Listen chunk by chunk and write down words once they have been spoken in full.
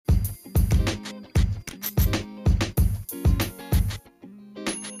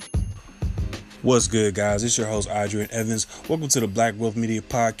What's good, guys? It's your host, Adrian Evans. Welcome to the Black Wealth Media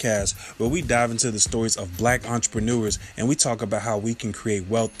Podcast, where we dive into the stories of Black entrepreneurs and we talk about how we can create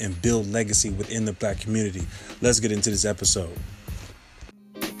wealth and build legacy within the Black community. Let's get into this episode.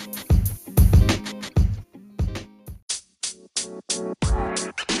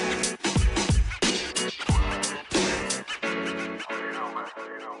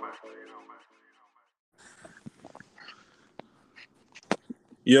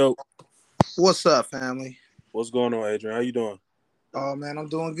 Yo, What's up, family? what's going on, Adrian? How you doing? Oh man, I'm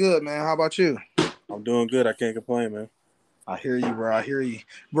doing good, man. How about you? I'm doing good. I can't complain, man. I hear you, bro. I hear you,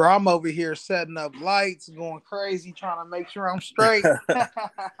 bro. I'm over here setting up lights, going crazy, trying to make sure I'm straight.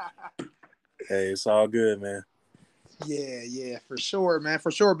 Hey, it's all good, man. Yeah, for sure, man,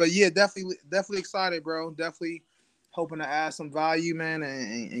 for sure. But yeah, definitely excited, bro. Definitely hoping to add some value, man,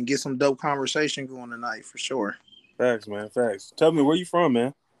 and get some dope conversation going tonight, for sure. Facts, man. Facts. Tell me, where you from,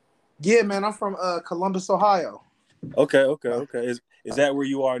 man? Yeah, man. I'm from Columbus, Ohio. Okay. Is that where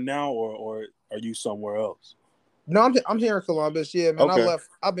you are now, or are you somewhere else? No, I'm here in Columbus. Yeah, man. Okay.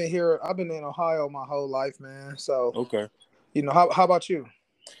 I've been here. I've been in Ohio my whole life, man. So, Okay. how about you?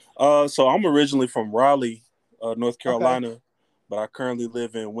 So I'm originally from Raleigh, North Okay. Carolina, but I currently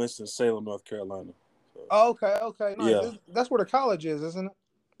live in Winston-Salem, North Carolina. So, Oh, okay, nice. yeah, That's where the college is, isn't it?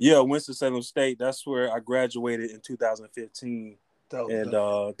 yeah, Winston-Salem State. That's where I graduated in 2015, and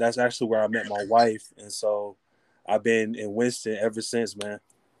Dope. that's actually where I met my wife. And so I've been in Winston ever since, man.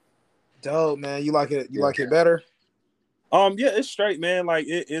 Dope, man. You like it? You Yeah. like it better? Yeah, it's straight, man. Like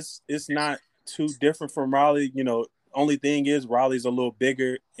it's not too different from Raleigh. Only thing is Raleigh's a little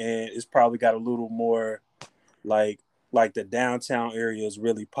bigger, and it's probably got a little more like the downtown area is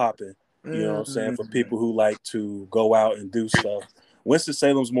really popping. You know what I'm saying? For Mm. people who like to go out and do stuff.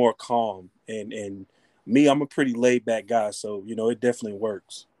 Winston-Salem's more calm, and me, I'm a pretty laid back guy, so it definitely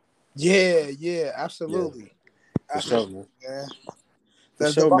works. Yeah, Yeah, absolutely, for sure, man. man. For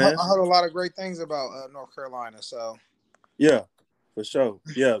That's sure, dope. man. I heard a lot of great things about North Carolina. So Yeah, for sure.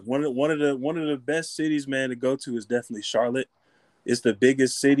 Yeah, one of the best cities, man, to go to is definitely Charlotte. It's the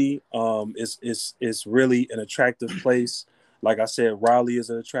biggest city. It's really an attractive place. Like I said, Raleigh is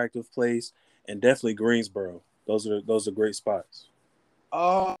an attractive place, and definitely Greensboro. Those are great spots.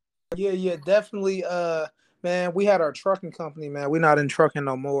 oh yeah, definitely. Man, we had our trucking company. Man, we're not in trucking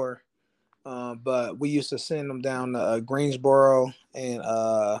no more. But we used to send them down to Greensboro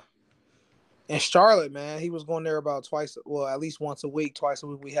and Charlotte, man. He was going there about twice, well, at least once a week, twice a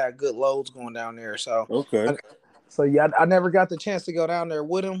week. We had good loads going down there. So, Okay. I never got the chance to go down there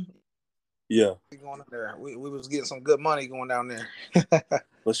with him. Yeah, Going down there, we was getting some good money going down there.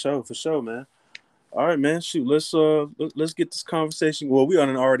 for sure, man. All right, man. Shoot, let's get this conversation. Well, we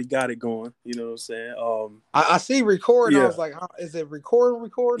already got it going. You know what I'm saying? I see record. I Yeah, was like, huh, is it recording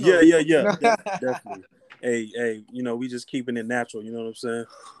yeah, or yeah, yeah. Definitely. Hey, we just keeping it natural. You know what I'm saying?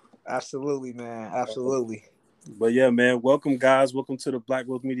 Absolutely, man. Absolutely. But yeah, man, welcome, guys. Welcome to the Black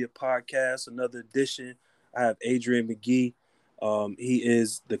Wealth Media Podcast, another edition. I have Adrian McGee. He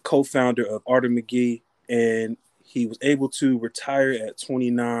is the co-founder of Arter McGee, and he was able to retire at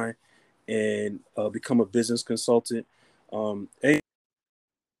 29 and become a business consultant. Adrian,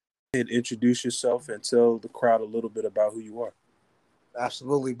 introduce yourself and tell the crowd a little bit about who you are.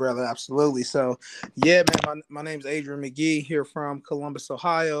 Absolutely, brother. Absolutely. So, yeah, man, my name's Adrian McGee here from Columbus,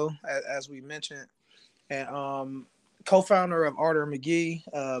 Ohio, as we mentioned. And co-founder of Arter McGee,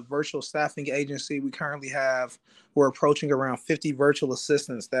 virtual staffing agency. We're approaching around 50 virtual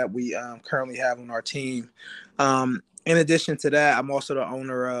assistants that we currently have on our team. In addition to that, I'm also the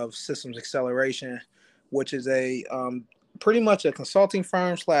owner of Systems Acceleration, which is a pretty much a consulting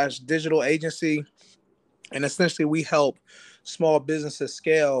firm / digital agency. And essentially, we help small businesses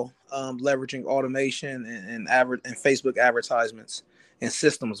scale, leveraging automation and Facebook advertisements and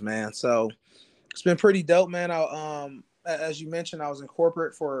systems, man. So it's been pretty dope, man. As you mentioned, I was in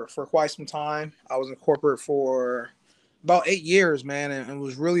corporate for quite some time. I was in corporate for about 8 years, man, and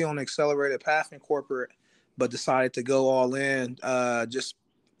was really on an accelerated path in corporate, but decided to go all in just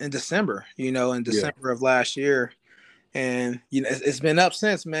in December. In Yeah, December of last year, and it's been up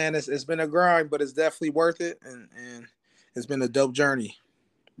since, man. It's been a grind, but it's definitely worth it, and it's been a dope journey.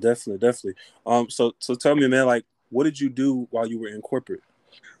 definitely. So tell me, man, like, what did you do while you were in corporate?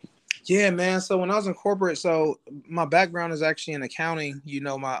 Yeah, man. So when I was in corporate, so my background is actually in accounting.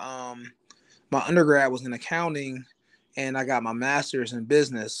 My undergrad was in accounting, and I got my master's in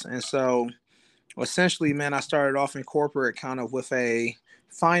business. And so essentially, man, I started off in corporate kind of with a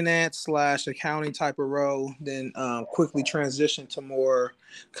finance / accounting type of role, then quickly transitioned to more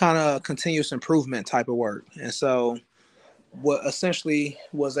kind of continuous improvement type of work. And so what essentially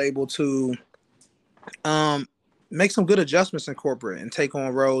was able to Um, make some good adjustments in corporate and take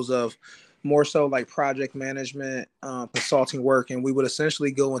on roles of more so like project management, consulting work, and we would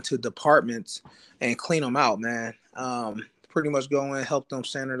essentially go into departments and clean them out, man. Pretty much go in, help them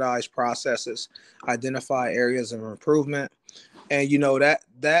standardize processes, identify areas of improvement, and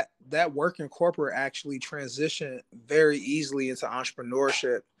that work in corporate actually transitioned very easily into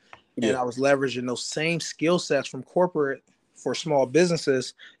entrepreneurship, and Yeah. I was leveraging those same skill sets from corporate for small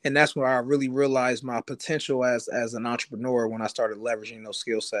businesses, and that's where I really realized my potential as an entrepreneur when I started leveraging those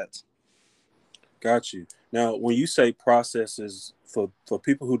skill sets. Got you. Now, when you say processes, for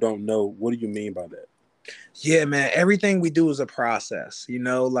people who don't know, what do you mean by that? Yeah, man, everything we do is a process.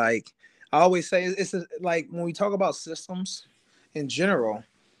 Like I always say, like when we talk about systems in general,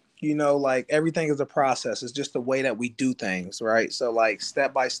 like everything is a process. It's just the way that we do things, right? So like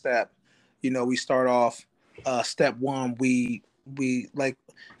step by step, we start off step one, we like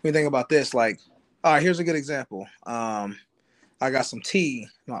when you think about this, like, all right, here's a good example. I got some tea.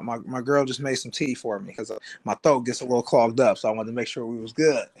 My girl just made some tea for me because my throat gets a little clogged up. So I wanted to make sure we was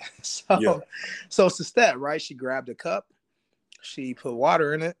good. Yeah. So it's a step, right? She grabbed a cup, she put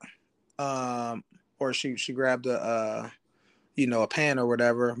water in it, or she grabbed a pan or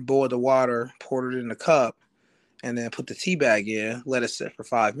whatever, boiled the water, poured it in the cup, and then put the tea bag in, let it sit for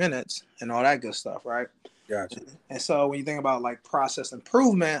 5 minutes, and all that good stuff, right? Gotcha. And so when you think about like process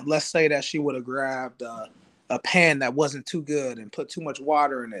improvement, let's say that she would have grabbed a pan that wasn't too good and put too much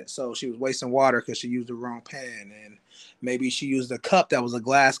water in it. So she was wasting water because she used the wrong pan. And maybe she used a cup that was a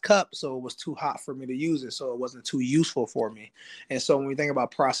glass cup. So it was too hot for me to use it. So it wasn't too useful for me. And so when we think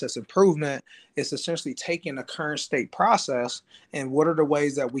about process improvement, it's essentially taking a current state process and what are the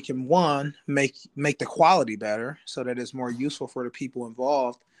ways that we can, one, make the quality better so that it's more useful for the people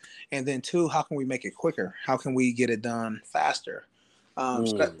involved. And then two, how can we make it quicker? How can we get it done faster?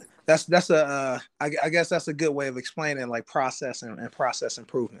 So that's I guess that's a good way of explaining like process and process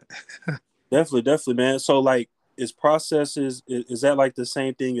improvement. Definitely, man. So, like, is processes is that like the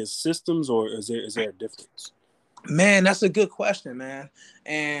same thing as systems, or is there a difference? Man, that's a good question, man.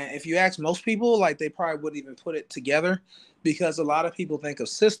 And if you ask most people, like they probably wouldn't even put it together because a lot of people think of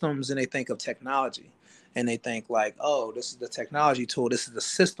systems and they think of technology and they think like, oh, this is the technology tool, this is the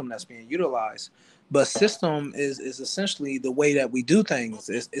system that's being utilized. But system is essentially the way that we do things.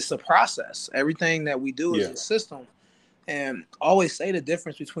 It's a process. Everything that we do is Yeah. a system. And I always say the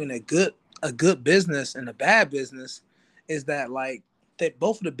difference between a good business and a bad business is that like that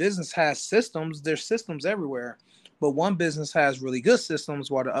both of the business has systems. There's systems everywhere, but one business has really good systems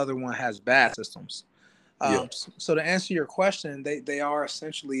while the other one has bad systems. Yeah. So to answer your question, they are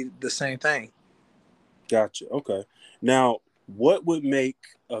essentially the same thing. Gotcha. Okay. Now, what would make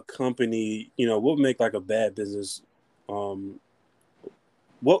a company, what would make like a bad business? Um,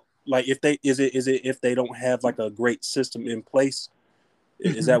 what like if they is it if they don't have like a great system in place?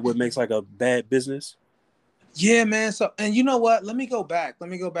 Is Mhm. that what makes like a bad business? Yeah, man. So, and you know what? Let me go back. Let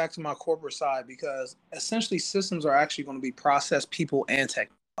me go back to my corporate side because essentially systems are actually going to be process, people, and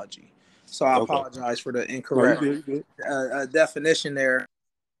technology. So I Okay. apologize for the No, you incorrect good. You good. definition there.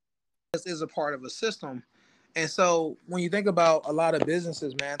 This is a part of a system. And so when you think about a lot of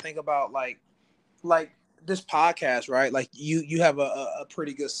businesses, man, think about like this podcast, right? Like you have a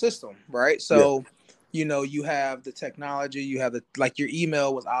pretty good system, right? Yeah. So you have the technology, you have the like your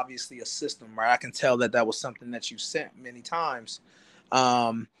email was obviously a system, right? I can tell that that was something that you sent many times.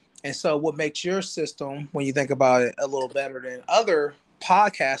 um and so what makes your system, when you think about it, a little better than other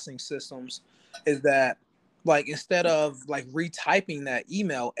podcasting systems is that like instead of like retyping that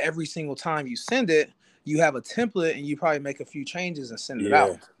email every single time you send it, you have a template and you probably make a few changes and send it Yeah.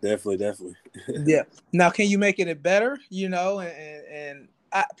 out. Definitely. Yeah. Now, can you make it better? And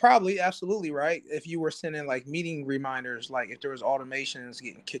probably absolutely right. If you were sending like meeting reminders, like if there was automations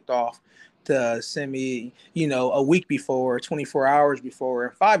getting kicked off to send me, a week before, 24 hours before,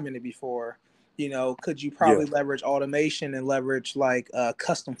 and 5 minutes before, could you Yeah. probably leverage automation and leverage like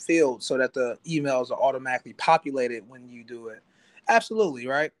custom fields so that the emails are automatically populated when you do it? Absolutely,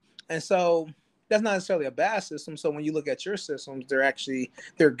 right. And so that's not necessarily a bad system. So when you look at your systems,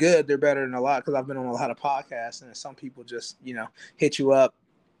 they're good. They're better than a lot because I've been on a lot of podcasts and some people just, hit you up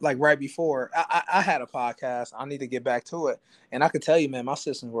like right before. I had a podcast. I need to get back to it. And I could tell you, man, my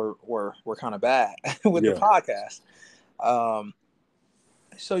systems were kind of bad with the Yeah. podcast. Um,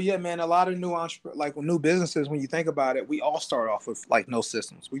 so yeah, man, a lot of like new businesses, when you think about it, we all start off with like no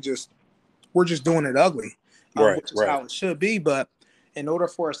systems. We're just doing it ugly, Right. which is Right. how it should be. But in order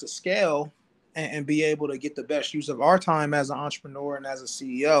for us to scale and be able to get the best use of our time as an entrepreneur and as a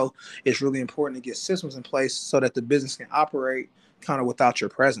CEO, it's really important to get systems in place so that the business can operate kind of without your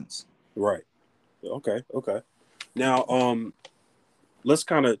presence. Right. Okay. Okay. Now, let's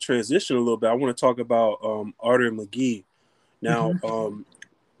kind of transition a little bit. I want to talk about Arter McGee. Now, Mhm.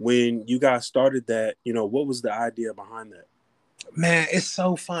 when you guys started that, what was the idea behind that? Man, it's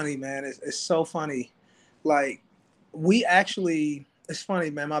so funny, man. It's so funny. Like, we actually, it's funny,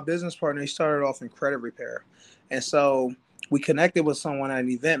 man. My business partner, he started off in credit repair. And so we connected with someone at an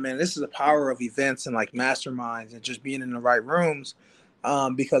event, man. This is the power of events and like masterminds and just being in the right rooms.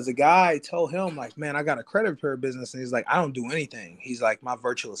 Because the guy told him, like, man, I got a credit repair business. And he's like, I don't do anything. He's like, my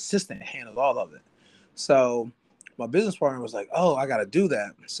virtual assistant handles all of it. So my business partner was like, oh, I got to do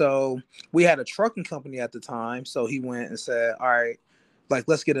that. So we had a trucking company at the time. So he went and said, all right, like,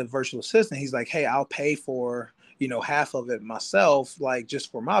 let's get a virtual assistant. He's like, hey, I'll pay for, half of it myself, like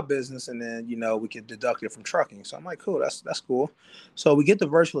just for my business. And then, we could deduct it from trucking. So I'm like, cool, that's cool. So we get the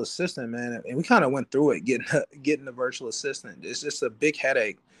virtual assistant, man. And we kind of went through it, getting the virtual assistant. It's just a big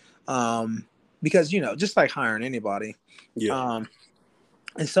headache. Because, just like hiring anybody. Yeah. Um,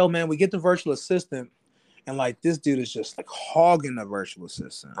 and so, man, we get the virtual assistant, and like this dude is just like hogging the virtual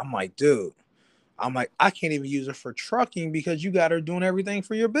assistant. I'm like, dude, I can't even use her for trucking because you got her doing everything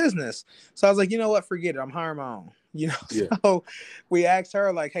for your business. So I was like, you know what? Forget it. I'm hiring my own. Yeah. So we asked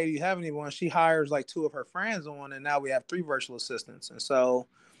her, like, hey, do you have anyone? She hires like two of her friends on, and now we have three virtual assistants. And so,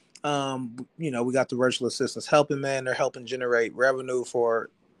 we got the virtual assistants helping, man. They're helping generate revenue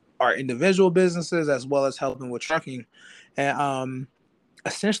for our individual businesses as well as helping with trucking. And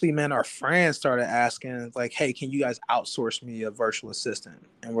essentially, man, our friends started asking, like, hey, can you guys outsource me a virtual assistant?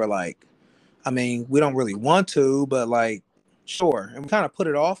 And we're like, I mean, we don't really want to, but like, sure. And we kind of put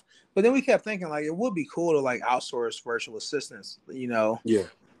it off. But then we kept thinking, like, it would be cool to like outsource virtual assistants. Yeah.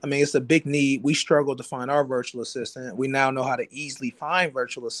 I mean, it's a big need. We struggled to find our virtual assistant. We now know how to easily find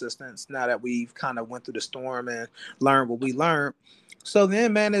virtual assistants now that we've kind of went through the storm and learned what we learned. So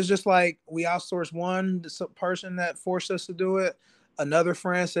then, man, it's just like we outsourced one person that forced us to do it. Another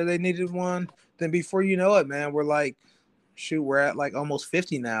friend said they needed one. Then before you know it, man, we're like, shoot, we're at like almost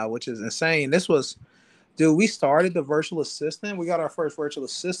 50 now, which is insane. Dude, we started the virtual assistant. We got our first virtual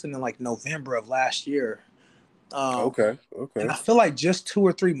assistant in like November of last year. Um, Okay. and Okay. I feel like just 2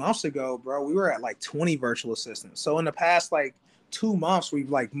 or 3 months ago, bro, we were at like 20 virtual assistants. So in the past like 2 months, we've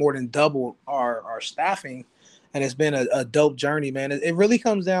like more than doubled our staffing. And it's been a dope journey, man. It really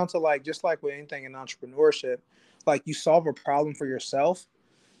comes down to like, just like with anything in entrepreneurship, like you solve a problem for yourself.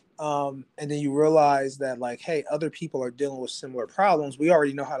 And then you realize that like, hey, other people are dealing with similar problems. We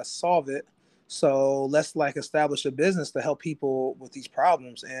already know how to solve it. So let's like establish a business to help people with these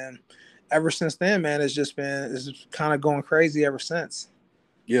problems. And ever since then, man, it's kind of going crazy ever since.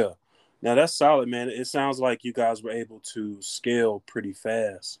 Yeah. Now that's solid, man. It sounds like you guys were able to scale pretty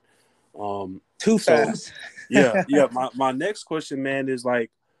fast. Too So fast. yeah, yeah. My next question, man, is like,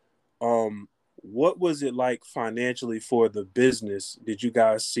 um, what was it like financially for the business? Did you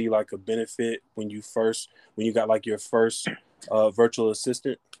guys see like a benefit when you got like your first virtual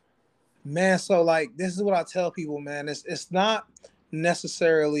assistant? Man, so like this is what I tell people, man. It's not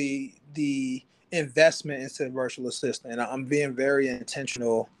necessarily the investment into virtual assistant. I'm being very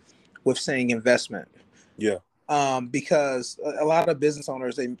intentional with saying investment. Yeah. Because a lot of business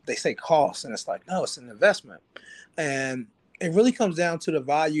owners they say cost, and it's like, no, it's an investment. And it really comes down to the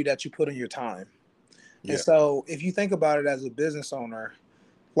value that you put in your time. And Yeah. so if you think about it as a business owner,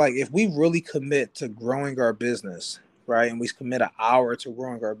 like if we really commit to growing our business, right, and we commit an hour to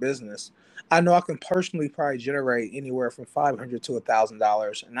growing our business, I know I can personally probably generate anywhere from $500 to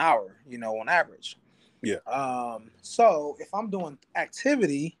 $1,000 an hour, on average. Yeah. So if I'm doing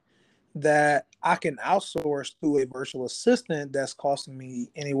activity that I can outsource to a virtual assistant that's costing me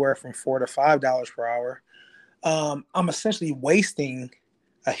anywhere from $4 to $5 per hour, I'm essentially wasting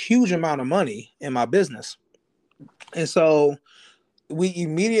a huge amount of money in my business. And so we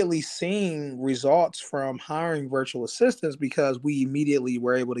immediately seen results from hiring virtual assistants because we immediately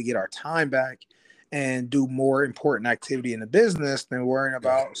were able to get our time back and do more important activity in the business than worrying Yeah.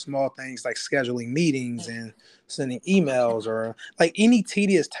 about small things like scheduling meetings and sending emails or like any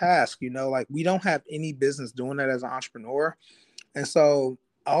tedious task. Like we don't have any business doing that as an entrepreneur. And so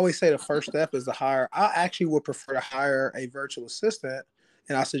I always say the first step is to hire. I actually would prefer to hire a virtual assistant,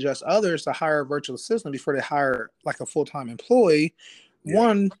 and I suggest others to hire a virtual assistant before they hire like a full-time employee. Yeah.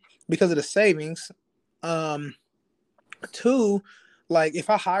 One, because of the savings. Um, Two, like if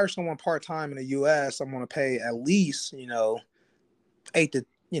I hire someone part-time in the US, I'm gonna pay at least, eight to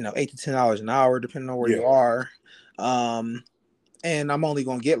 $8 to $10 an hour, depending on where Yeah. you are. Um, and I'm only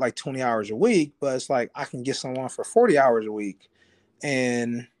gonna get like 20 hours a week, but it's like I can get someone for 40 hours a week.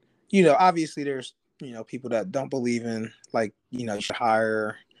 And obviously there's people that don't believe in like you should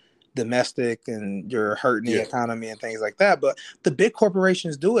hire domestic and you're hurting the Yeah. economy and things like that. But the big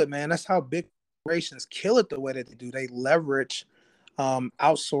corporations do it, man. That's how big corporations kill it the way that they do. They leverage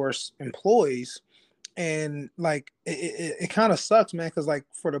outsource employees. And like it kind of sucks, man, because like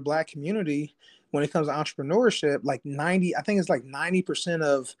for the Black community, when it comes to entrepreneurship, like 90, I think it's like 90%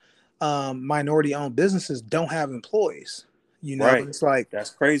 of minority owned businesses don't have employees. You know, Right. it's like That's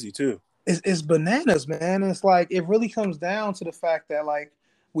crazy too. it's bananas, man. It's like it really comes down to the fact that like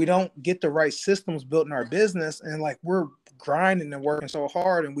we don't get the right systems built in our business, and like we're grinding and working so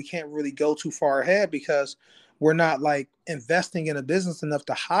hard, and we can't really go too far ahead because we're not like investing in a business enough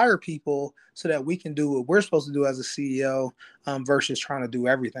to hire people so that we can do what we're supposed to do as a CEO, versus trying to do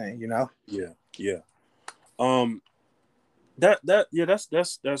everything. You know? Yeah. Yeah. Um. That yeah. That's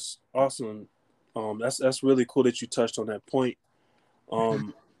awesome. That's really cool that you touched on that point.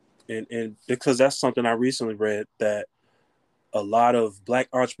 Um. And because that's something I recently read, that a lot of Black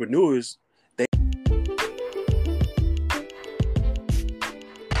entrepreneurs,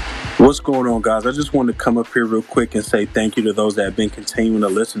 what's going on, guys? I just wanted to come up here real quick and say thank you to those that have been continuing to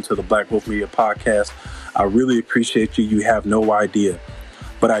listen to the Black Wolf Media podcast. I really appreciate you. You have no idea,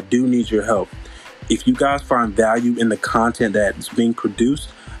 but I do need your help. If you guys find value in the content that's being produced,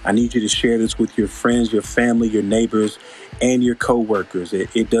 I need you to share this with your friends, your family, your neighbors, and your coworkers.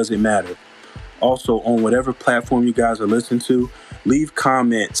 It doesn't matter. Also, on whatever platform you guys are listening to, leave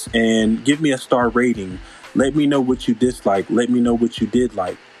comments and give me a star rating. Let me know what you dislike. Let me know what you did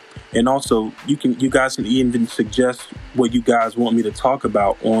like. And also, you guys can even suggest what you guys want me to talk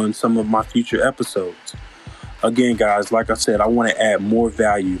about on some of my future episodes. Again, guys, like I said, I want to add more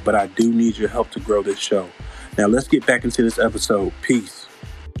value, but I do need your help to grow this show. Now, let's get back into this episode. Peace.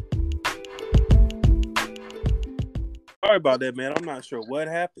 Sorry about that, man. I'm not sure what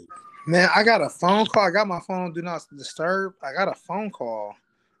happened. Man, I got a phone call. I got my phone on Do Not Disturb. I got a phone call,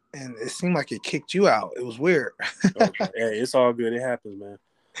 and it seemed like it kicked you out. It was weird. Okay. Hey, it's all good. It happens, man.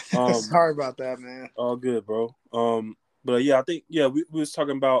 Sorry about that, man. All good, bro. But yeah, I think we was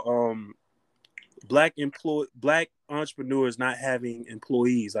talking about black entrepreneurs not having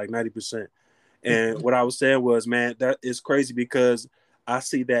employees, like 90%. And what I was saying was, man, that is crazy because I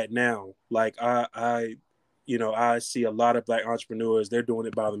see that now. Like I see a lot of Black entrepreneurs, they're doing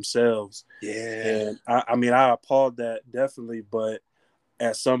it by themselves. Yeah. And I mean, I applaud that definitely, but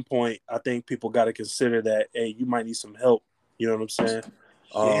at some point I think people got to consider that, hey, you might need some help. You know what I'm saying?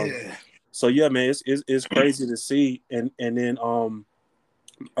 Yeah. So yeah, man, it's crazy to see. And then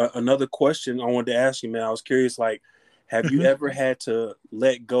another question I wanted to ask you, man, I was curious, like, have you ever had to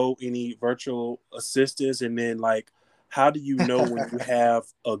let go any virtual assistants? And then, like, how do you know when you have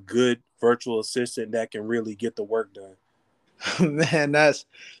a good virtual assistant that can really get the work done? Man, that's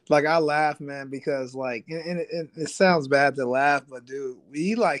like I laugh, man, because like it sounds bad to laugh, but dude,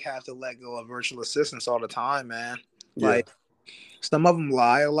 we like have to let go of virtual assistants all the time, man. Yeah. Like some of them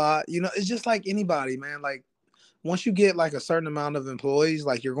lie a lot. You know, it's just like anybody, man. Like once you get like a certain amount of employees,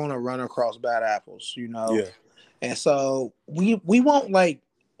 like you're gonna run across bad apples, you know. Yeah. And so we won't like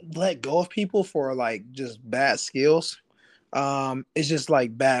let go of people for like just bad skills. It's just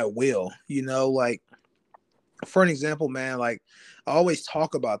like bad will, you know, like for an example, man, like I always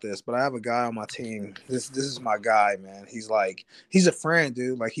talk about this, but I have a guy on my team. This is my guy, man. He's a friend,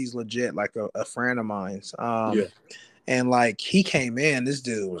 dude. Like he's legit, like a friend of mine's. Yeah. And like he came in, this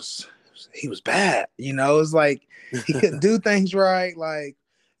dude he was bad. You know, it's like he couldn't do things right. Like,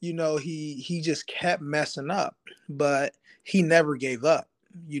 you know, he just kept messing up, but he never gave up,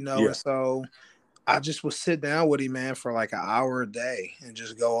 you know, Yeah. and so I just would sit down with him, man, for like an hour a day and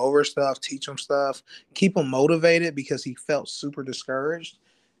just go over stuff, teach him stuff, keep him motivated because he felt super discouraged.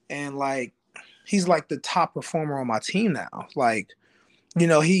 And like, he's like the top performer on my team now. Like, you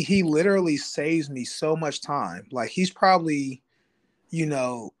know, he literally saves me so much time. Like he's probably, you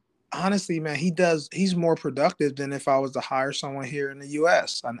know, honestly, man, he's more productive than if I was to hire someone here in the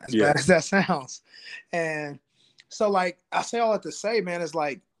US, as bad as that sounds. And so like I say all that to say, man, it's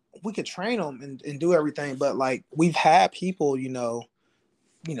like we could train them and do everything, but like we've had people, you know,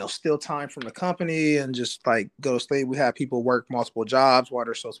 steal time from the company and just like go to sleep. We have people work multiple jobs while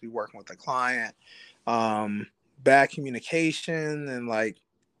they're supposed to be working with the client. Bad communication and like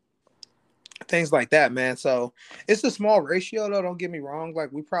things like that, man. So it's a small ratio though, don't get me wrong.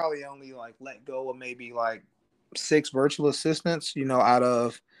 Like we probably only like let go of maybe like 6 virtual assistants, you know, out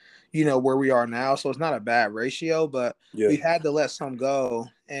of, you know, where we are now. So it's not a bad ratio, but we had to let some go.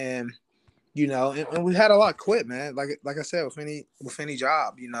 And, you know, and we had a lot quit, man. Like I said, with any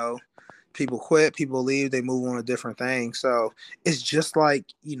job, you know, people quit, people leave, they move on to different things. So it's just like,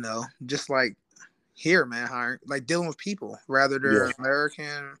 you know, just like here, man, hiring, like dealing with people, whether Yeah. they're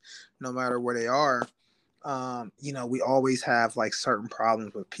American, no matter where they are. We always have like certain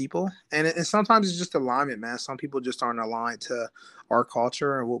problems with people, and sometimes it's just alignment, man. Some people just aren't aligned to our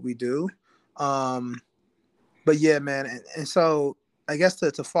culture and what we do. Um, but yeah, man, and so I guess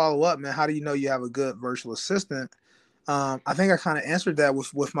to follow up, man, how do you know you have a good virtual assistant? I think I kind of answered that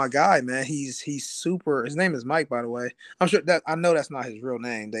with my guy, man. He's super. His name is Mike, by the way. I'm sure that I know that's not his real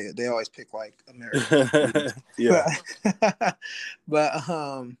name. They always pick like American names, Yeah. but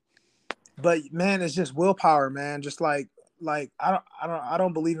but but man, it's just willpower, man. Just like I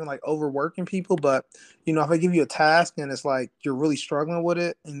don't believe in like overworking people, but if I give you a task and it's like you're really struggling with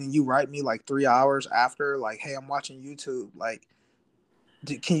it, and then you write me like 3 hours after, like, hey, I'm watching YouTube, like,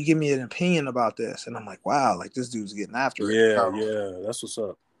 can you give me an opinion about this? And I'm like, wow, like this dude's getting after it. Yeah, So yeah. That's what's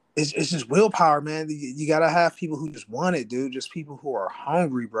up. it's just willpower, man. You gotta have people who just want it, dude. Just people who are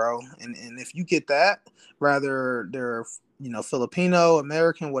hungry, bro. And if you get that, rather they're Filipino,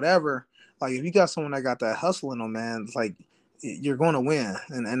 American, whatever. Like if you got someone that got that hustle in them, man, it's like you're going to win.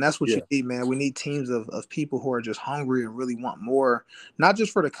 And that's what you Yeah. need, man. We need teams of people who are just hungry and really want more, not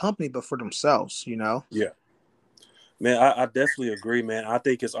just for the company, but for themselves. Yeah. Man, I definitely agree, man. I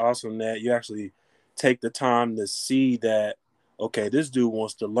think it's awesome that you actually take the time to see that, okay, this dude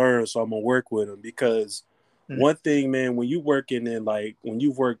wants to learn, so I'm gonna work with him. Because Mhm. one thing, man, when you working in like when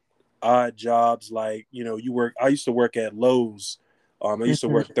you work odd jobs, like you work. I used to work at Lowe's. I used to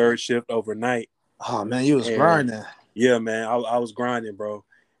Mhm. work third shift overnight, Oh man, you was and grinding. yeah, man, I was grinding, bro.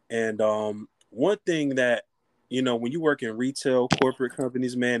 And one thing that when you work in retail, corporate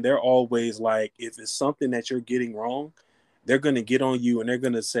companies, man, they're always like, if it's something that you're getting wrong, they're gonna get on you and they're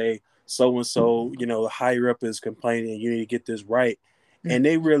gonna say, so and so, the higher up is complaining, you need to get this right. And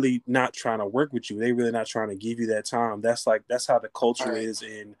they really not trying to work with you. They really not trying to give you that time. That's how the All culture right. is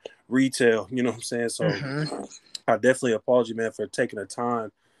in retail. You know what I'm saying? So Mm-hmm. I definitely applaud you, man, for taking the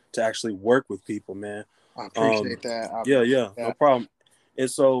time to actually work with people, man. I Um, appreciate that. I yeah, appreciate yeah, no that. problem. And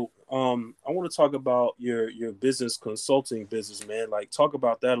so, I want to talk about your business consulting business, man. Like, talk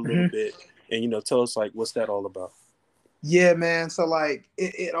about that a little Mhm. bit, and tell us like what's that all about? Yeah, man. So like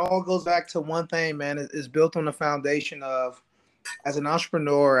it all goes back to one thing, man. It's built on the foundation of, as an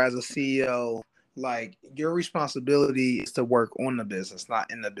entrepreneur, as a CEO, like your responsibility is to work on the business, not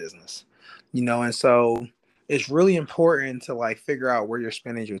in the business. And so it's really important to like figure out where you're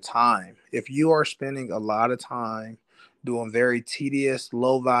spending your time. If you are spending a lot of time doing very tedious,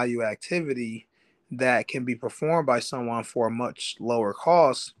 low value activity that can be performed by someone for a much lower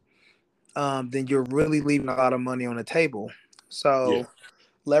cost, then you're really leaving a lot of money on the table. Yeah, So,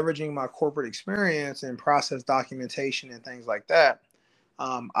 leveraging my corporate experience and process documentation and things like that,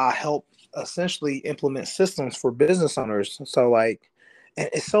 I help essentially implement systems for business owners. So, like, and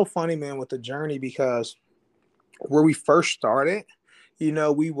it's so funny, man, with the journey, because where we first started,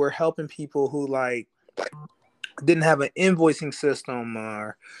 we were helping people who like didn't have an invoicing system,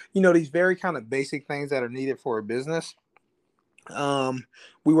 or these very kind of basic things that are needed for a business. um,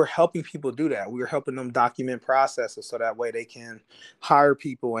 we were helping people do that. We were helping them document processes so that way they can hire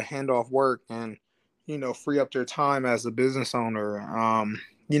people and hand off work and free up their time as a business owner.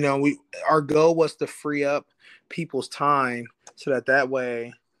 We our goal was to free up people's time so that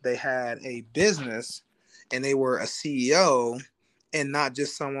way they had a business and they were a CEO and not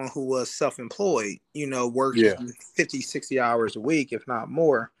just someone who was self-employed, yeah, working 50, 60 hours a week, if not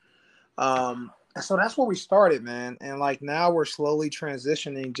more. So that's where we started, man. And like now we're slowly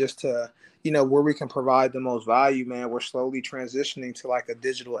transitioning just to, where we can provide the most value, man. We're slowly transitioning to like a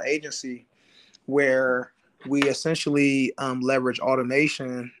digital agency where we essentially leverage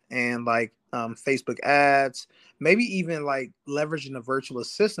automation and like Facebook ads, maybe even like leveraging the virtual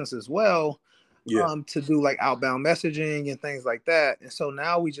assistants as well, yeah, to do like outbound messaging and things like that. And so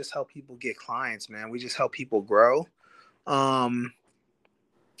now we just help people get clients, man. We just help people grow. Um,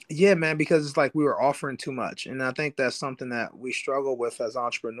 yeah, man, because it's like we were offering too much. And I think that's something that we struggle with as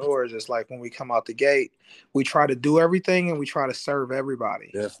entrepreneurs. It's like when we come out the gate, we try to do everything and we try to serve everybody.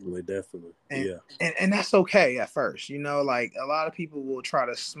 definitely, definitely, And yeah, and that's okay at first. Like a lot of people will try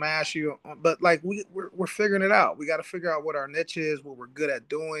to smash you, but like we're figuring it out. We got to figure out what our niche is, what we're good at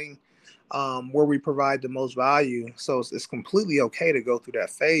doing, where we provide the most value. So it's completely okay to go through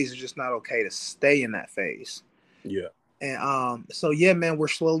that phase. It's just not okay to stay in that phase. yeah, And so yeah, man, we're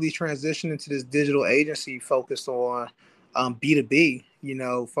slowly transitioning to this digital agency focused on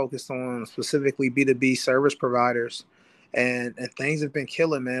B2B, focused on specifically B2B service providers. And things have been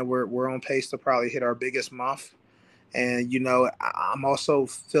killing, man. We're on pace to probably hit our biggest month. And I'm also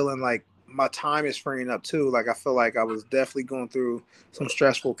feeling like my time is freeing up too. Like I feel like I was definitely going through some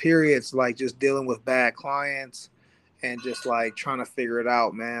stressful periods, like just dealing with bad clients and just like trying to figure it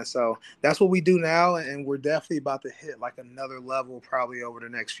out, man. So that's what we do now, and we're definitely about to hit like another level probably over the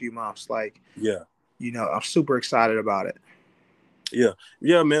next few months. Like, Yeah. I'm super excited about it. Yeah.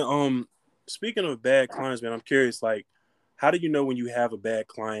 Yeah, man. Speaking of bad clients, man, I'm curious, like, how do you know when you have a bad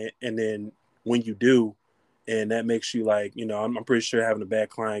client, and then when you do, and that makes you like, I'm pretty sure having a bad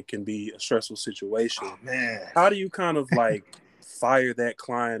client can be a stressful situation. Oh man. How do you kind of like fire that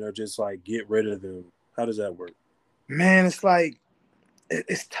client or just like get rid of them? How does that work? Man, it's like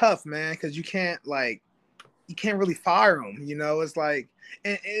it's tough, man, because you can't really fire them. It's like,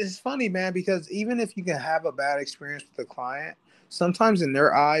 and it's funny, man, because even if you can have a bad experience with a client, sometimes in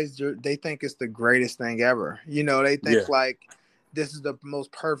their eyes, they think it's the greatest thing ever. They Yeah. think like this is the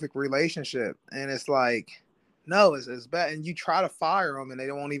most perfect relationship, and it's like, no, it's bad. And you try to fire them, and they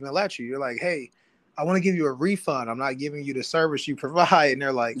won't even let you. You're like, hey, I want to give you a refund. I'm not giving you the service you provide, and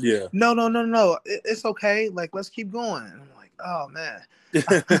they're like, Yeah. no, no, no, no, it's okay. Like, let's keep going. And I'm like, oh man.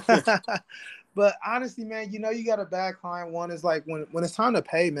 But honestly, man, you got a bad client. One is like when it's time to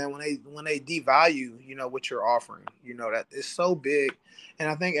pay, man. When they devalue, what you're offering. That is so big, and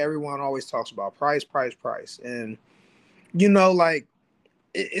I think everyone always talks about price, price, price, and like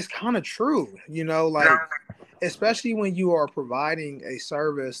it's kind of true. Like especially when you are providing a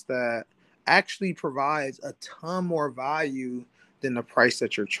service that actually provides a ton more value than the price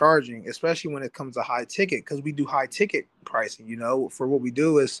that you're charging, especially when it comes to high ticket, because we do high ticket pricing. For what we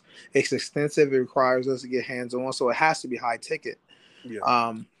do is it's extensive. It requires us to get hands on, so it has to be high ticket. Yeah.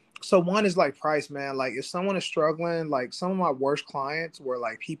 Um, so one is like price, man. Like if someone is struggling, like some of my worst clients were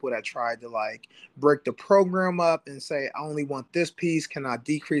like people that tried to like break the program up and say, I only want this piece. Can I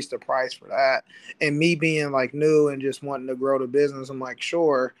decrease the price for that? And me being like new and just wanting to grow the business, I'm like,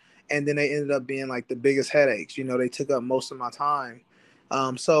 sure. And then they ended up being like the biggest headaches. They took up most of my time.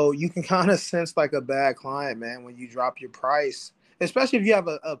 So you can kind of sense like a bad client, man, when you drop your price, especially if you have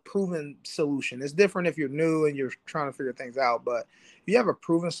a proven solution. It's different if you're new and you're trying to figure things out, but if you have a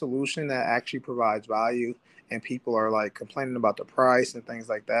proven solution that actually provides value and people are like complaining about the price and things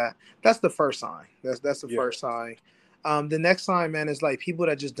like that, that's the first sign. That's the Yeah. first sign. The next sign, man, is like people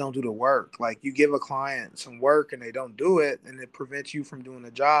that just don't do the work. Like you give a client some work and they don't do it, and it prevents you from doing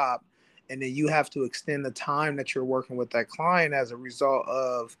the job, and then you have to extend the time that you're working with that client as a result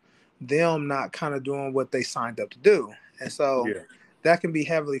of them not kind of doing what they signed up to do. And so Yeah. that can be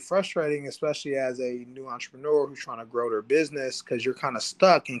heavily frustrating, especially as a new entrepreneur who's trying to grow their business, because you're kind of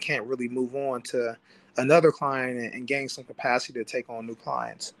stuck and can't really move on to another client and gain some capacity to take on new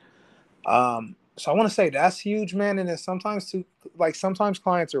clients. So I want to say that's huge, man. And then sometimes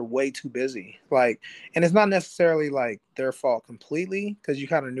clients are way too busy. Like, and it's not necessarily like their fault completely, because you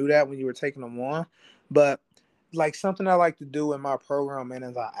kind of knew that when you were taking them on. But like something I like to do in my program, man,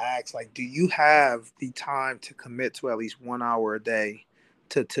 is I ask, like, do you have the time to commit to at least 1 hour a day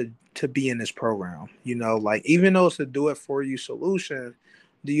to be in this program? Like even though it's a do it for you solution,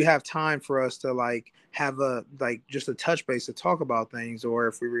 do you have time for us to like have a like just a touch base to talk about things, or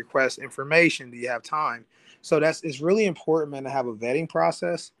if we request information, do you have time? So it's really important, man, to have a vetting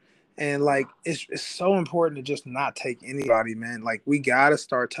process. And like it's so important to just not take anybody, man. Like we gotta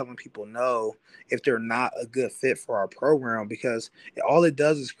start telling people no if they're not a good fit for our program, because all it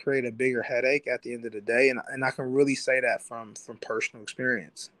does is create a bigger headache at the end of the day. And I can really say that from personal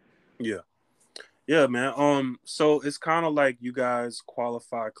experience. Yeah. Yeah, man. So it's kind of like you guys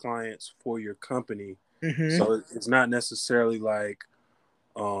qualify clients for your company. Mm-hmm. So it's not necessarily like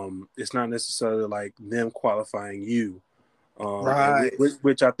them qualifying you. And Right.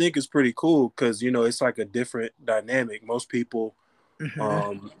 which I think is pretty cool because it's like a different dynamic. Most people,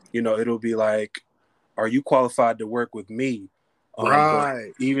 Mm-hmm. it'll be like, are you qualified to work with me? But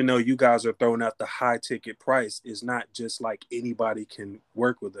Right. even though you guys are throwing out the high ticket price, it's not just like anybody can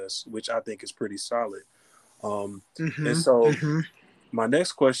work with us, which I think is pretty solid. And Mm-hmm. so Mm-hmm. my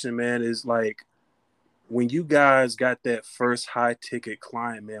next question, man, is like, when you guys got that first high ticket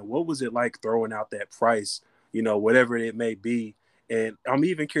client, man, what was it like throwing out that price, whatever it may be? And I'm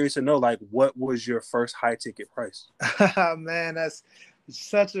even curious to know, like, what was your first high ticket price? Man, that's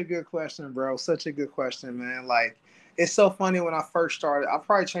such a good question, bro. Such a good question, man. Like, it's so funny when I first started, I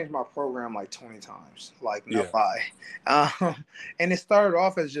probably changed my program like 20 times, like, no Yeah. lie. And it started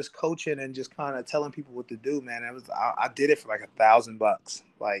off as just coaching and just kind of telling people what to do, man. I did it for like $1,000,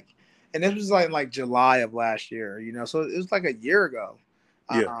 like, and this was like July of last year, so it was like a year ago.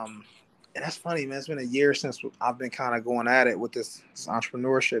 Yeah. And that's funny, man. It's been a year since I've been kind of going at it with this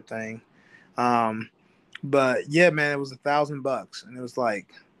entrepreneurship thing. But yeah, man, it was $1,000, and it was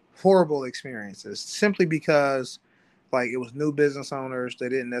like horrible experiences simply because like it was new business owners. They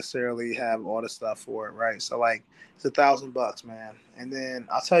didn't necessarily have all the stuff for it, right? So like it's $1,000, man. And then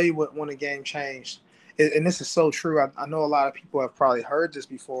I'll tell you what, when the game changed, and this is so true. I know a lot of people have probably heard this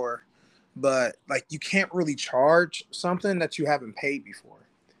before, but like you can't really charge something that you haven't paid before.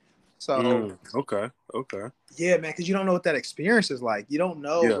 So Okay. Okay. yeah, man, because you don't know what that experience is like. You don't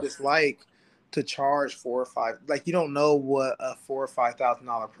know Yeah. what it's like to charge four or five. Like you don't know what a $4,000 or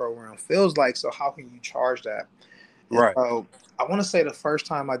 $5,000 program feels like. So how can you charge that? And Right. so I want to say the first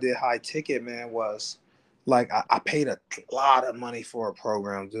time I did high ticket, man, was like I paid a lot of money for a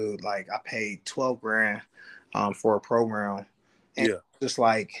program, dude. Like I paid 12 grand for a program. And Yeah. just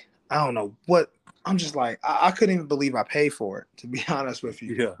like, I don't know what, I'm just like, I couldn't even believe I paid for it, to be honest with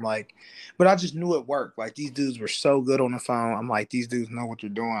you. Yeah. Like, but I just knew it worked. Like these dudes were so good on the phone. I'm like, these dudes know what they're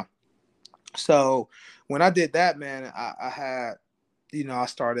doing. So when I did that, man, I had, I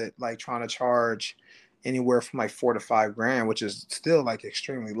started like trying to charge anywhere from like 4 to 5 grand, which is still like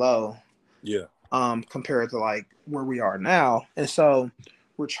extremely low Yeah. compared to like where we are now. And so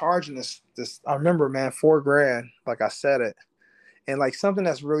we're charging this. I remember, man, 4 grand, like I said it. And like something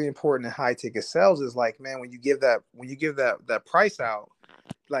that's really important in high ticket sales is like, man, when you give that price out,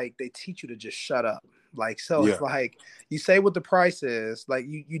 like they teach you to just shut up. Like, so Yeah. it's like you say what the price is, like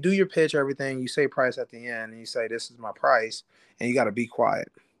you do your pitch, everything, you say price at the end, and you say this is my price, and you got to be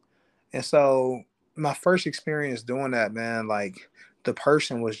quiet. And so my first experience doing that, man, like the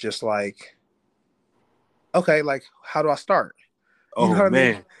person was just like, okay, like how do I start? You know Oh what I mean?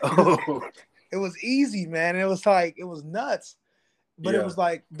 man. Because Oh it was easy, man. It was like it was nuts. But it yeah. was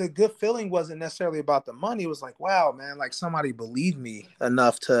like the good feeling wasn't necessarily about the money. It was like, wow, man, like somebody believed me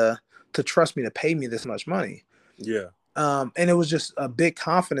enough to trust me to pay me this much money. Yeah. And it was just a big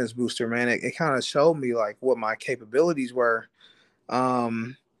confidence booster, man. It kind of showed me like what my capabilities were.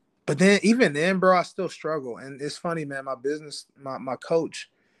 Um, but then even then, bro, I still struggle. And it's funny, man, my coach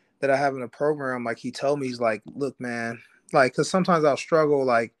that I have in a program, like he told me, he's like, look, man, like, cause sometimes I'll struggle,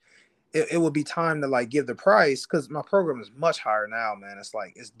 like it would be time to like give the price because my program is much higher now, man. It's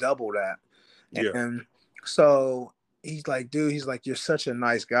like it's double that. Yeah. And so he's like, dude, he's like, you're such a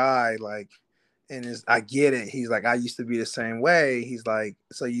nice guy. Like, and I get it. He's like, I used to be the same way. He's like,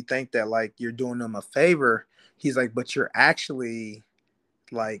 so you think that like you're doing them a favor. He's like, but you're actually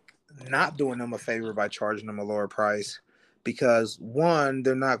like not doing them a favor by charging them a lower price because one,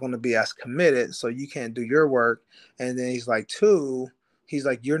 they're not going to be as committed, so you can't do your work. And then he's like, two, he's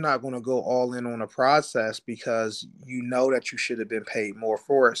like, you're not going to go all in on a process because you know that you should have been paid more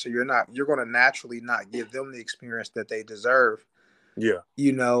for it. So you're going to naturally not give them the experience that they deserve. Yeah.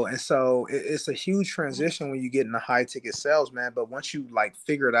 And so it's a huge transition when you get into high ticket sales, man. But once you like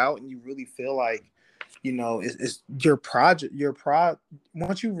figure it out and you really feel like, it's your project,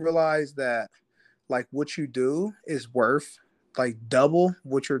 once you realize that like what you do is worth like double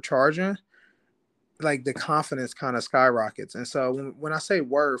what you're charging, like the confidence kind of skyrockets. And so when I say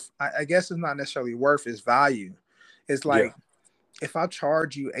worth, I guess it's not necessarily worth, it's value. It's Yeah. like if I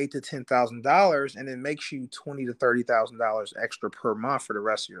charge you $8,000 to $10,000 and it makes you $20,000 to $30,000 extra per month for the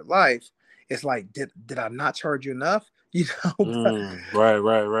rest of your life, it's like, did I not charge you enough? Right.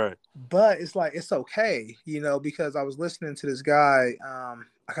 Right. Right. But it's like it's okay, because I was listening to this guy.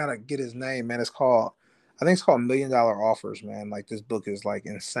 I gotta get his name, man. I think it's called $1,000,000 Offers, man. Like this book is like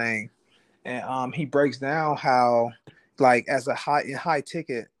insane, and he breaks down how, like, as a high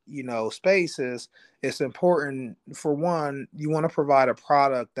ticket, spaces, it's important for one, you want to provide a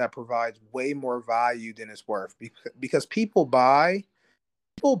product that provides way more value than it's worth, because people buy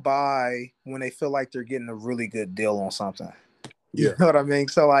when they feel like they're getting a really good deal on something. You Yeah. know what I mean?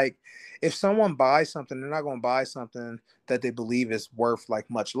 So like if someone buys something, they're not going to buy something that they believe is worth like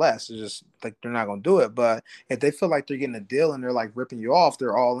much less. It's just like they're not going to do it. But if they feel like they're getting a deal and they're like ripping you off,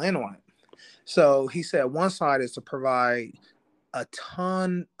 they're all in on it. So he said one side is to provide a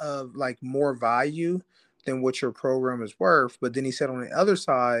ton of like more value than what your program is worth. But then he said on the other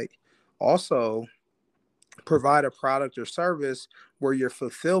side, also provide a product or service where your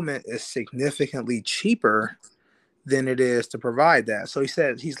fulfillment is significantly cheaper than it is to provide that. So he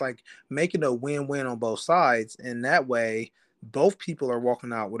said he's like making a win-win on both sides. And that way, both people are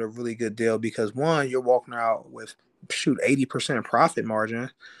walking out with a really good deal because one, you're walking out with 80% profit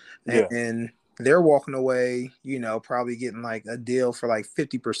margin, Yeah. and they're walking away, probably getting like a deal for like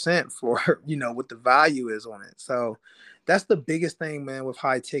 50% for, what the value is on it. So that's the biggest thing, man, with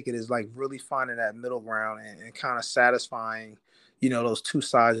high ticket is like really finding that middle ground and kind of satisfying, those two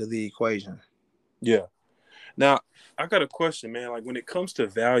sides of the equation. Yeah. Now, I got a question, man. Like when it comes to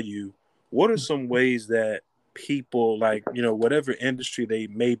value, what are some ways that people, like, whatever industry they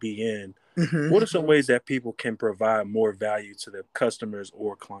may be in, Mm-hmm. what are some ways that people can provide more value to their customers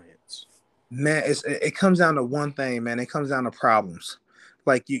or clients? Man, it comes down to one thing, man. It comes down to problems.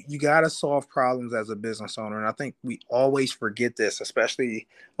 Like you got to solve problems as a business owner, and I think we always forget this, especially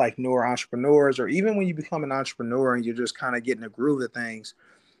like newer entrepreneurs, or even when you become an entrepreneur and you're just kind of getting a groove of things.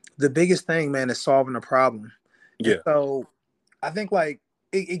 The biggest thing, man, is solving a problem. And Yeah. so, I think like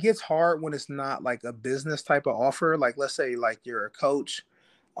it gets hard when it's not like a business type of offer. Like let's say like you're a coach,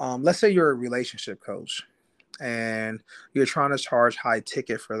 let's say you're a relationship coach, and you're trying to charge high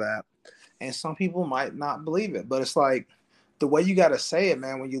ticket for that, and some people might not believe it, but it's like the way you got to say it,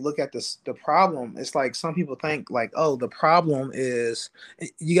 man. When you look at the problem, it's like some people think like, oh, the problem is,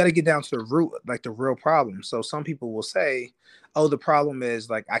 you got to get down to the root, like the real problem. So some people will say, oh, the problem is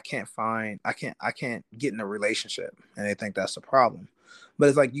like I can't get in a relationship, and they think that's the problem. But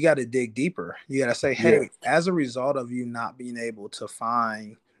it's like you got to dig deeper. You got to say, Yeah. hey, as a result of you not being able to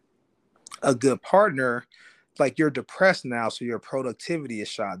find a good partner, like you're depressed now, so your productivity is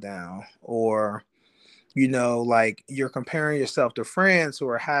shot down, or like you're comparing yourself to friends who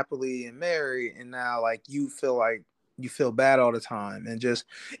are happily and married, and now like you feel bad all the time. And just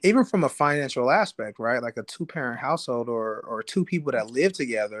even from a financial aspect, right? Like a two-parent household, or two people that live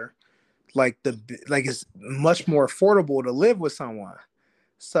together, like it's much more affordable to live with someone.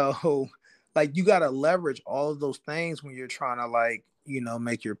 So like you got to leverage all of those things when you're trying to like,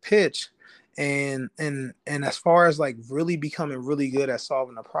 make your pitch. And as far as like really becoming really good at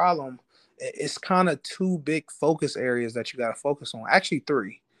solving a problem, it's kind of two big focus areas that you got to focus on. Actually,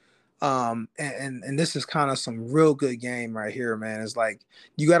 three. And this is kind of some real good game right here, man. It's like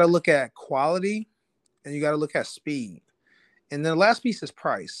you got to look at quality and you got to look at speed. And then the last piece is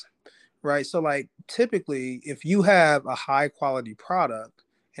price, right? So like typically if you have a high quality product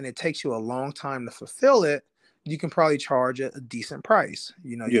and it takes you a long time to fulfill it, you can probably charge a decent price.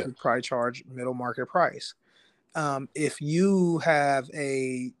 You Yeah. could probably charge middle market price. If you have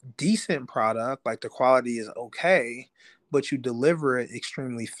a decent product, like the quality is okay, but you deliver it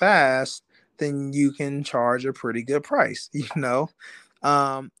extremely fast, then you can charge a pretty good price,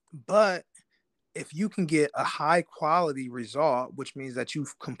 But if you can get a high quality result, which means that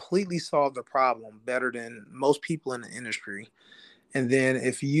you've completely solved the problem better than most people in the industry, and then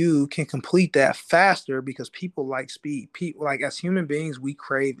if you can complete that faster, because people like speed, people like, as human beings, we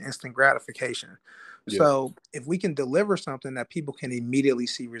crave instant gratification. Yeah. So if we can deliver something that people can immediately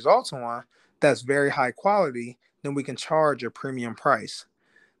see results on, that's very high quality, then we can charge a premium price.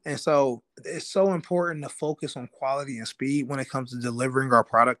 And so it's so important to focus on quality and speed when it comes to delivering our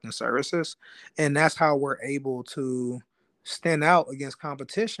product and services. And that's how we're able to stand out against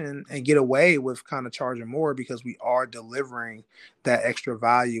competition and get away with kind of charging more, because we are delivering that extra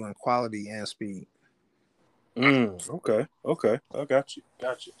value and quality and speed. Okay. Okay. I got you.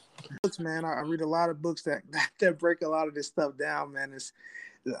 Got you. Books, man. I read a lot of books that that break a lot of this stuff down, man. It's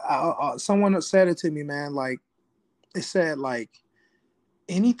someone said it to me, man. Like it said, like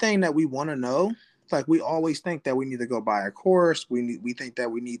anything that we want to know, like we always think that we need to go buy a course. We think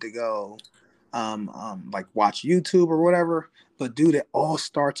that we need to go like watch YouTube or whatever. But dude, it all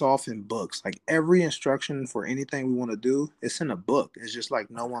starts off in books. Like every instruction for anything we want to do, it's in a book. It's just like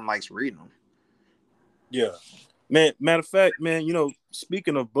no one likes reading them. Yeah. Man, matter of fact, man,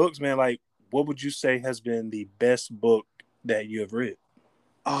 speaking of books, man, like what would you say has been the best book that you have read?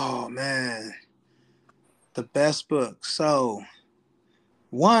 Oh man, the best book. So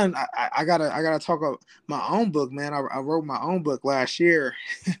one, I gotta talk about my own book, man. I wrote my own book last year.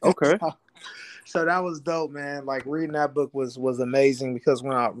 Okay. So that was dope, man. Like reading that book was amazing, because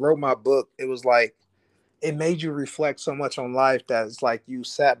when I wrote my book, it was like it made you reflect so much on life that it's like you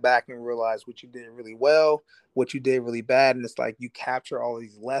sat back and realized what you did really well, what you did really bad, and it's like you capture all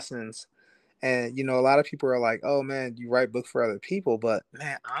these lessons. And a lot of people are like, "Oh man, you write books for other people," but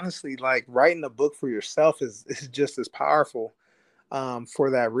man, honestly, like writing a book for yourself is just as powerful, for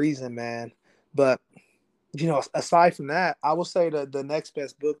that reason, man. But aside from that, I will say the next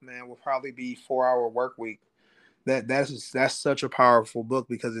best book, man, will probably be 4 Hour Work Week. That's such a powerful book,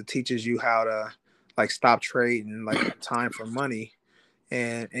 because it teaches you how to like stop trading like time for money,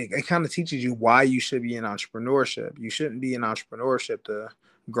 and it kind of teaches you why you should be in entrepreneurship. You shouldn't be in entrepreneurship to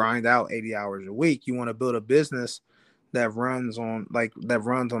grind out 80 hours a week. You want to build a business that runs on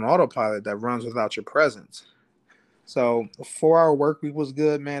autopilot, that runs without your presence. So 4 Hour Work Week was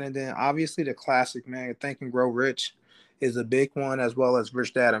good, man. And then obviously the classic, man, Think and Grow Rich is a big one, as well as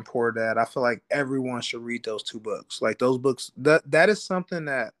Rich Dad and Poor Dad. I feel like everyone should read those two books. Like those books, that is something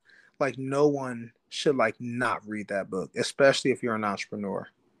that like no one should like not read that book, especially if you're an entrepreneur.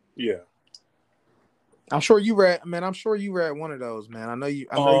 Yeah. I'm sure you read, man. I'm sure you read one of those, man. I know you.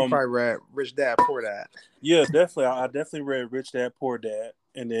 I know you Um, probably read Rich Dad Poor Dad. yeah, definitely. I definitely read Rich Dad Poor Dad,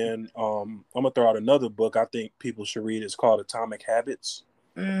 and then I'm gonna throw out another book I think people should read. It's called Atomic Habits.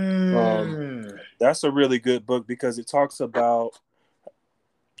 Um, Mm. that's a really good book because it talks about,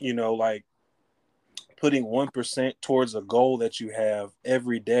 like putting 1% towards a goal that you have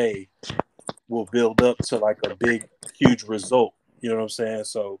every day will build up to like a big, huge result. You know what I'm saying?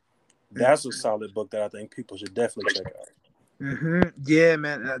 So that's a solid book that I think people should definitely check out. Yeah,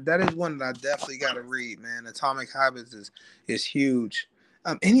 man, that is one that I definitely got to read, man. Atomic Habits is huge.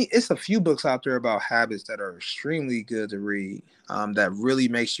 It's a few books out there about habits that are extremely good to read. That really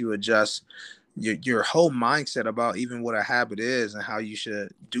makes you adjust your whole mindset about even what a habit is and how you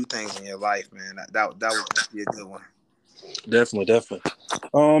should do things in your life, man. That would be a good one. Definitely, definitely.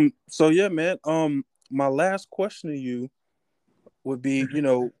 So yeah, man. My last question to you would be,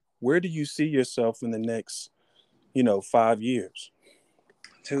 where do you see yourself in the next, 5 years?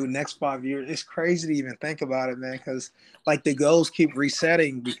 To next 5 years, it's crazy to even think about it, man. Because like the goals keep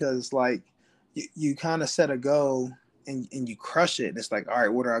resetting because like you kind of set a goal and you crush it, and it's like, all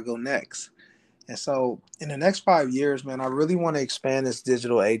right, where do I go next? And so in the next 5 years, man, I really want to expand this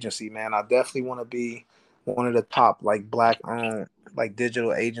digital agency, man. I definitely want to be one of the top like black owned like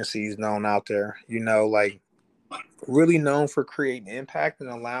digital agencies known out there. Like really known for creating impact and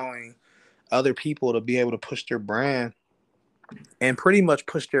allowing other people to be able to push their brand and pretty much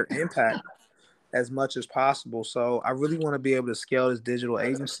push their impact as much as possible. So I really want to be able to scale this digital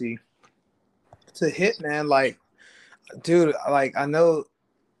agency to hit, man. Like, dude, like I know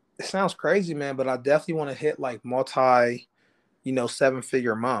it sounds crazy, man, but I definitely want to hit like multi,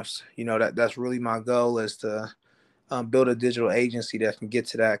 7-figure months. That's really my goal is to build a digital agency that can get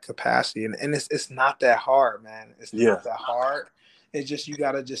to that capacity. And it's not that hard, man. It's Yeah, not that hard. It's just you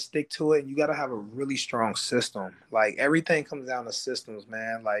gotta just stick to it and you gotta have a really strong system. Like everything comes down to systems,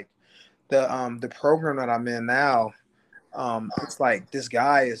 man. Like the program that I'm in now, it's like this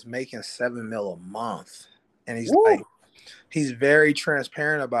guy is making 7 mil a month. And woo. he's very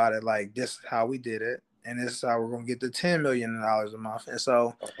transparent about it. Like this is how we did it. And this is how we're gonna get to $10 million a month. And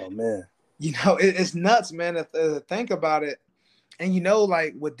so, Oh man. it's nuts, man, to think about it. And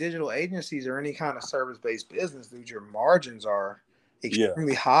like with digital agencies or any kind of service-based business, dude, your margins are Yeah,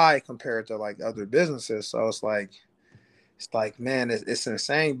 extremely high compared to like other businesses. So it's like, man, it's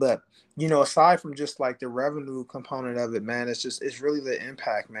insane. But aside from just like the revenue component of it, man, it's really the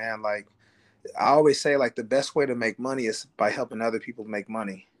impact, man. Like I always say, like the best way to make money is by helping other people make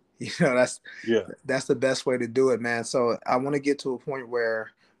money. That's yeah, that's the best way to do it, man. So I want to get to a point where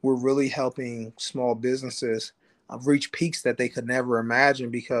we're really helping small businesses reach peaks that they could never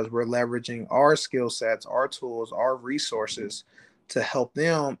imagine because we're leveraging our skill sets, our tools, our resources to help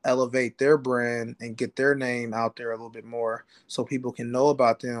them elevate their brand and get their name out there a little bit more so people can know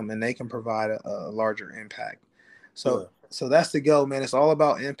about them and they can provide a larger impact. yeah. So that's the goal, man. It's all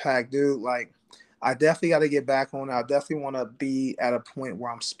about impact, dude. Like I definitely got to get back on it. I definitely want to be at a point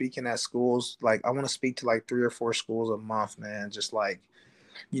where I'm speaking at schools. Like I want to speak to like 3 or 4 schools a month, man. Just like,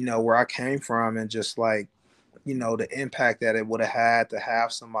 where I came from and just like, the impact that it would have had to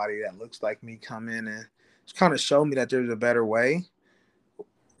have somebody that looks like me come in and kind of show me that there's a better way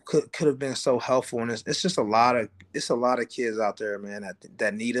could have been so helpful. And it's just a lot of kids out there, man,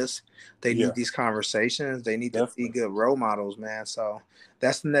 that need us. They Yeah, need these conversations. They need to see definitely. good role models, man. So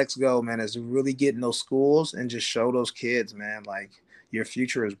that's the next goal, man, is to really get in those schools and just show those kids, man, like your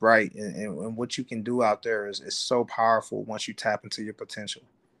future is bright and what you can do out there is so powerful once you tap into your potential.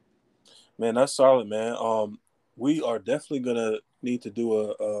 Man, that's solid, man. We are definitely gonna need to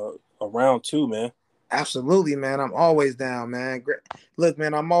do a round two, man. Absolutely, man. I'm always down, man. Look,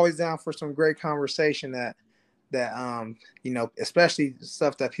 man, I'm always down for some great conversation that especially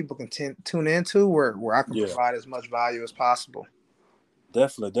stuff that people can tune into where I can Yeah, provide as much value as possible.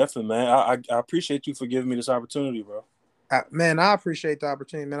 definitely, definitely, man. I appreciate you for giving me this opportunity, bro. Man, I appreciate the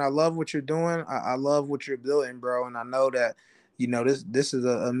opportunity, man. I love what you're doing. I love what you're building, bro. And I know that, this is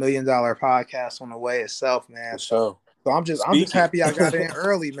a $1 million podcast on the way itself, man. For So sure. I'm just Speaking. happy I got in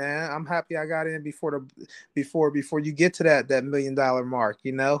early, man. I'm happy I got in before you get to that $1 million mark.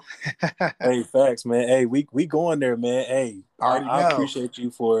 Hey, facts, man. Hey, we going there, man. Hey, Already I know. appreciate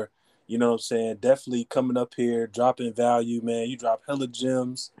you for, what I'm saying, definitely coming up here, dropping value, man. You drop hella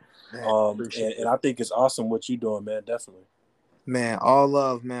gems. Man, appreciate And it. I think it's awesome what you doing, man. Definitely. Man, all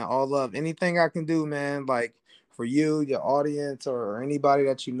love, man. All love. Anything I can do, man, like for you, your audience, or anybody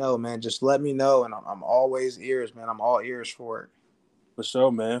that man, just let me know. And I'm always ears, man. I'm all ears for it. For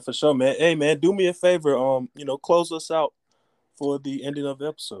sure, man. For sure, man. Hey, man, do me a favor. Close us out for the ending of the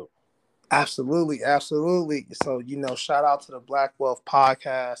episode. Absolutely, absolutely. So, shout out to the Black Wealth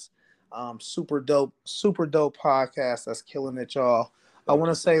Podcast. Super dope podcast that's killing it, y'all. I Thank want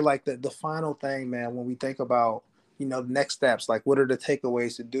to you. say like the final thing, man, when we think about, the next steps, like what are the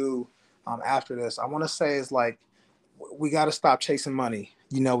takeaways to do after this? I want to say is like we got to stop chasing money.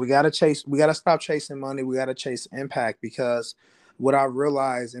 We got to stop chasing money. We got to chase impact because what I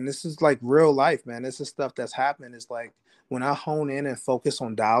realized, and this is like real life, man, this is stuff that's happening, is like when I hone in and focus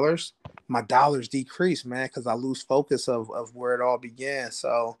on dollars, my dollars decrease, man, because I lose focus of where it all began.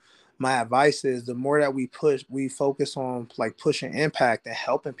 So my advice is the more that we focus on like pushing impact and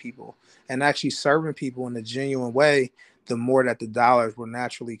helping people and actually serving people in a genuine way, the more that the dollars will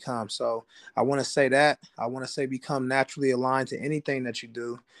naturally come. So I want to say that. I want to say become naturally aligned to anything that you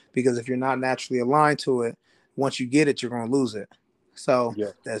do, because if you're not naturally aligned to it, once you get it, you're going to lose it. So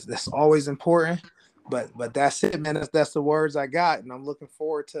Yeah, that's always important. But that's it, man. That's the words I got, and I'm looking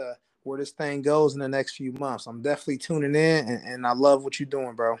forward to where this thing goes in the next few months. I'm definitely tuning in, and I love what you're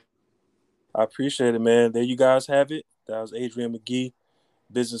doing, bro. I appreciate it, man. There you guys have it. That was Adrian McGee,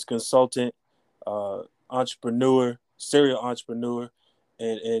 business consultant, entrepreneur, serial entrepreneur,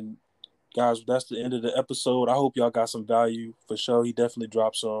 and guys, that's the end of the episode. I hope y'all got some value for sure. He definitely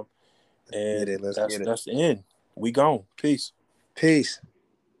dropped some, Get and it. Let's that's get it. that's the end. We gone. Peace. Peace.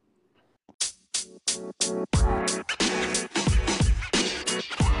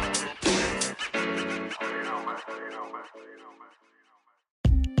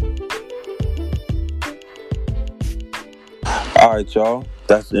 All right, y'all.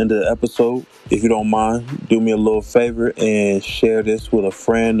 That's the end of the episode. If you don't mind, do me a little favor and share this with a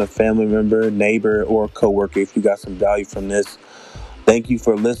friend, a family member, neighbor, or coworker if you got some value from this. Thank you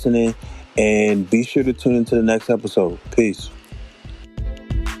for listening, and be sure to tune into the next episode. Peace.